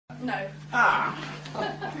No. Ah.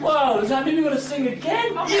 Well, does that mean we've got to sing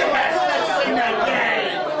again? Yes, let's sing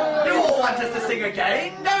again. You all want us to sing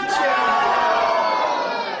again, don't you?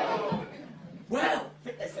 Well, I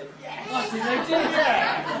think they said yes. I think they did.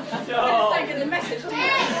 Yeah. Oh. Don't get the message, do you?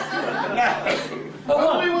 No.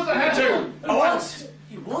 Only with a hat on. A what?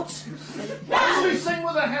 You what? Why do we sing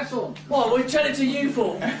with a hat on? What, we tell it to you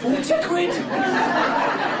for 40 quid?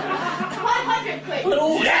 500 quid. But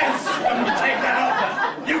all Yes! And we take that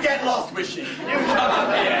offer. You get lost, Wishy. You come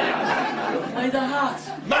up here. Play the hat.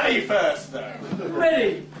 Money first, though.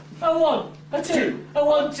 Ready? A 1, a 2, a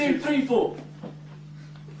 1, 2, 3, 4.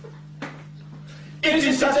 It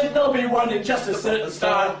is such a nobby one in just a certain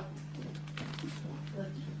style.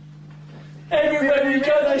 Everywhere we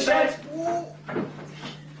go, they shout.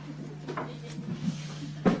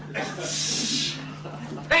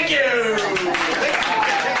 Thank you!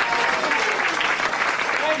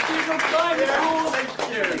 Thank you for climbing board. Thank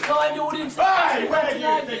you. The kind audience. Hey, where do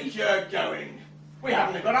you think you're going? We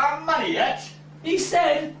haven't got our money yet. He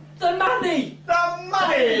said the money. The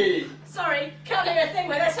money! Sorry, can't hear a thing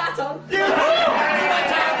with this hat on. You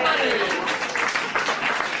want our money!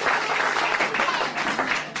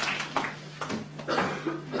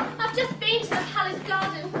 I've just been to the palace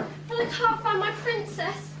garden, but I can't find my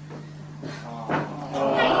princess.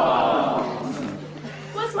 Hey,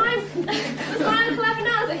 was my Uncle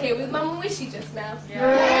Abinaza here with Mum and Wishy just now?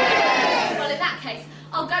 Yeah. Well, in that case,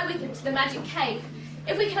 I'll go with him to the magic cave.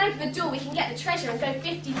 If we can open the door, we can get the treasure and go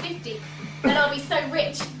 50-50. Then I'll be so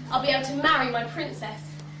rich, I'll be able to marry my princess.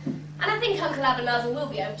 And I think Uncle Abinaza will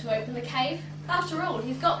be able to open the cave. After all,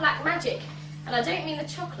 he's got black magic. And I don't mean the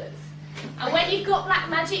chocolates. And when you've got black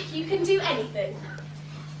magic, you can do anything.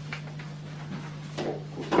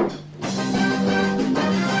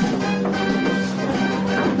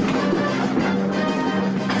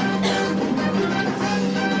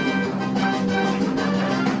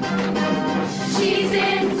 She's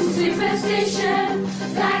into superstition,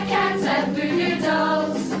 black cats and voodoo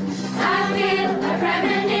dolls. I feel a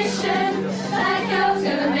premonition, that girl's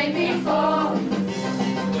gonna make me fall.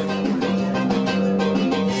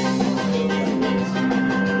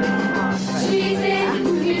 She's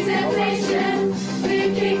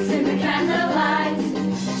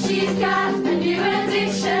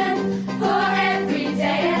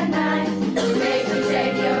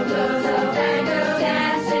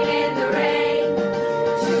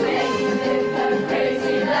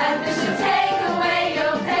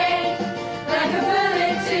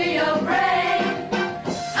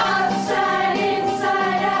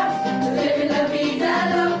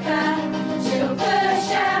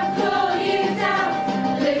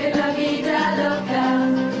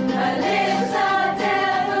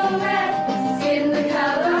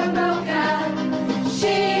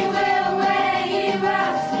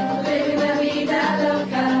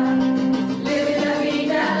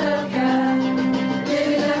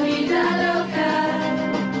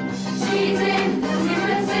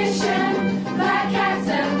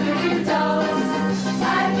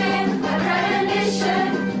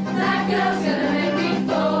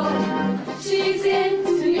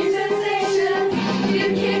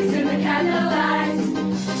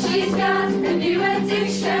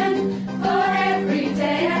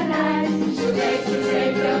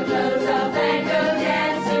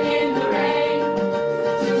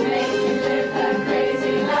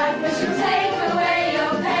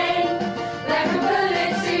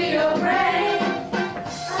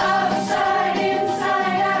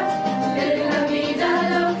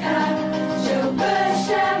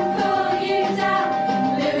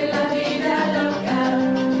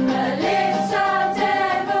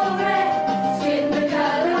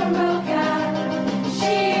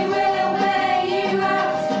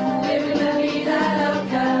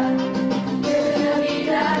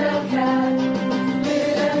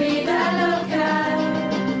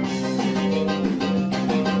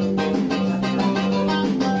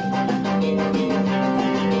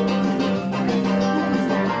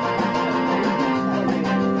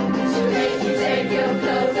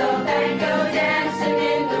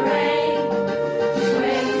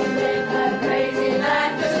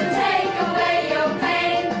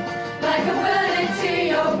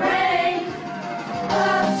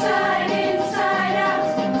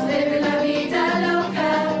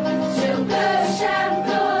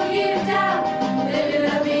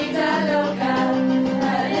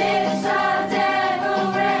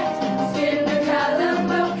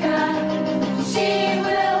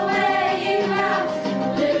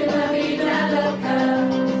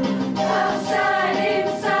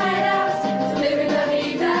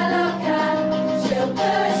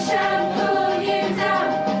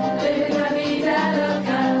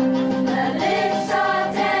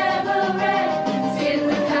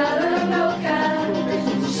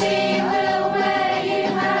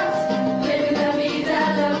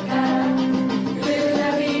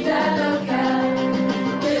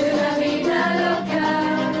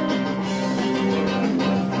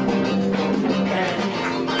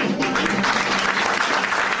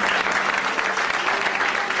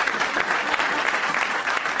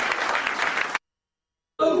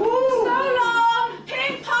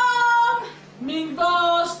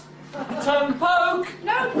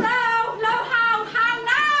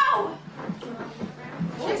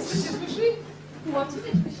What is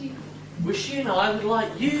it, Wishy? Wishy and I would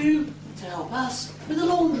like you to help us with the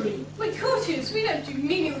laundry. We're courtiers, we don't do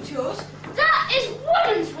menial chores. That is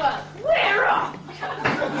woman's work. We're off.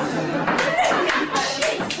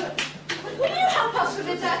 Will you help us with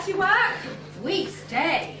the dirty work? We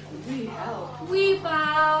stay. We help. We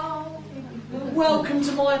bow. Welcome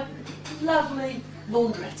to my lovely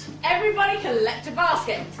laundrette. Everybody collect a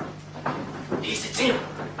basket. Here's the tip.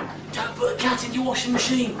 Don't put a cat in your washing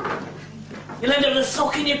machine. You'll end up with a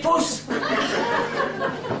sock in your puss.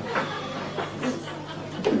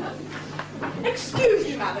 Excuse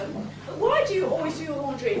me, madam. Why do you always do your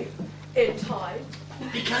laundry in tide?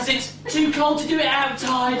 Because it's too cold to do it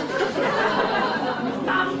outside.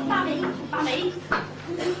 Mummy.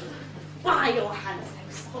 Why are your hands so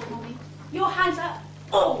soft, Mummy? Your hands are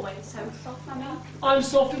always so soft, Mummy. I'm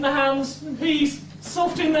soft in the hands, and he's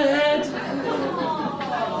soft in the head.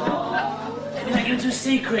 Let me take you into a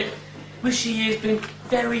secret. Wishy has been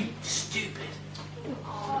very stupid.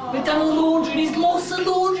 We've done all the laundry and he's lost the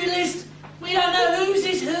laundry list. We don't know whose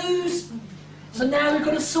is whose. So now we've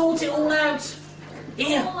got to sort it all out.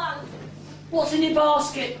 Here, what's in your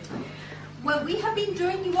basket? Well, we have been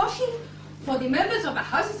doing the washing for the members of the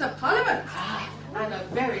Houses of Parliament. And a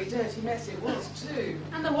very dirty mess it was, too.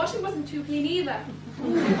 And the washing wasn't too clean either.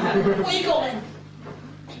 What you got then?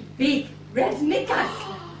 Big red knickers.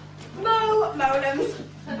 Molens.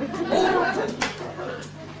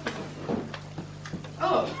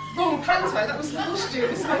 Oh, wrong panto. That was little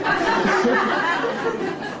Stu's.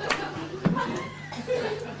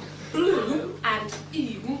 Blue and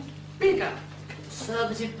even bigger.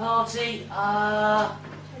 Conservative Party,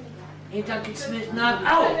 Ian Duncan Smith, no.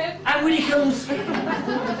 Oh, and Willikums.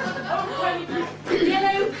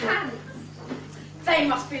 Yellow pants. They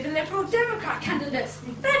must be the Liberal Democrat candidates.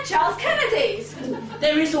 They're Charles Kennedy's.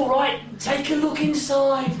 There is all right. Take a look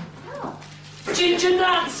inside. Ginger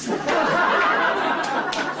nuts. Woo!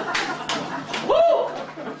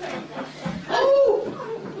 Oh!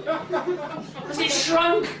 Has it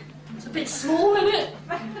shrunk? It's a bit small, isn't it?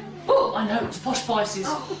 Oh, I know. It's posh spices.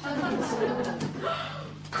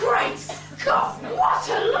 Great Scott! What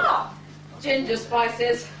a lot! Ginger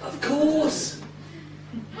spices. Of course.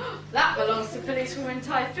 That belongs to policewoman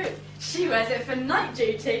Typhoon. She wears it for night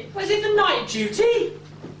duty. Was it for night duty?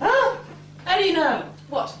 Huh? How do you know?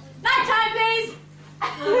 What? Night time, please!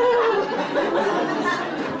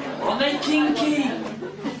 Are they kinky?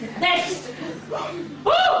 Next!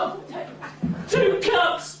 Oh! 2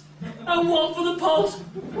 cups! And 1 for the pot!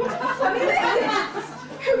 What a funny lady!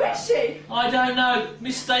 Who is she? I don't know.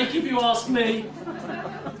 Mistake if you ask me.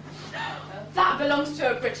 That belongs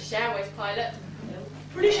to a British Airways pilot.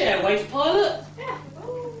 British Airways pilot? Yeah.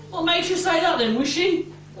 What makes you say that then,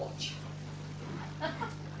 Wishy? Watch.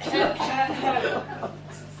 Come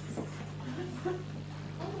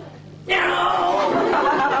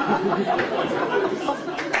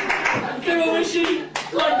on, Wishy.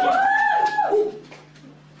 Like it. Ooh.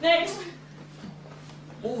 Next.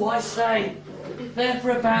 Oh, I say. They're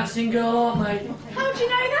for a bouncing girl, aren't they? How do you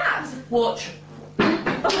know that? Watch. They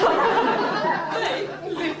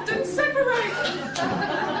lift and separate.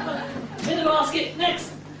 In the basket.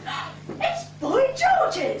 Next. It's Boy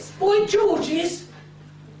George's. Boy George's.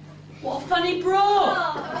 What a funny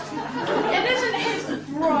bra. It isn't his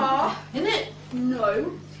bra. Isn't it?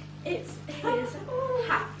 No, it's his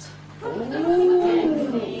hat.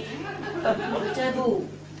 Ooh. Devil.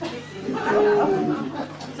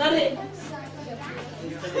 Is that it?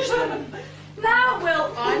 Now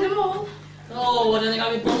we'll iron them all. Oh, I don't think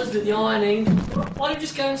I'll be bothered with the ironing. Why don't you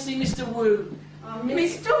just go and see Mr. Wu?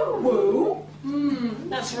 Mr. Wu?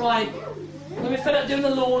 That's right. When we're fed up doing the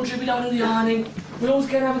laundry, we don't do the ironing. We always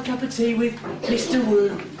go and have a cup of tea with Mr.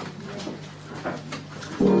 Wu.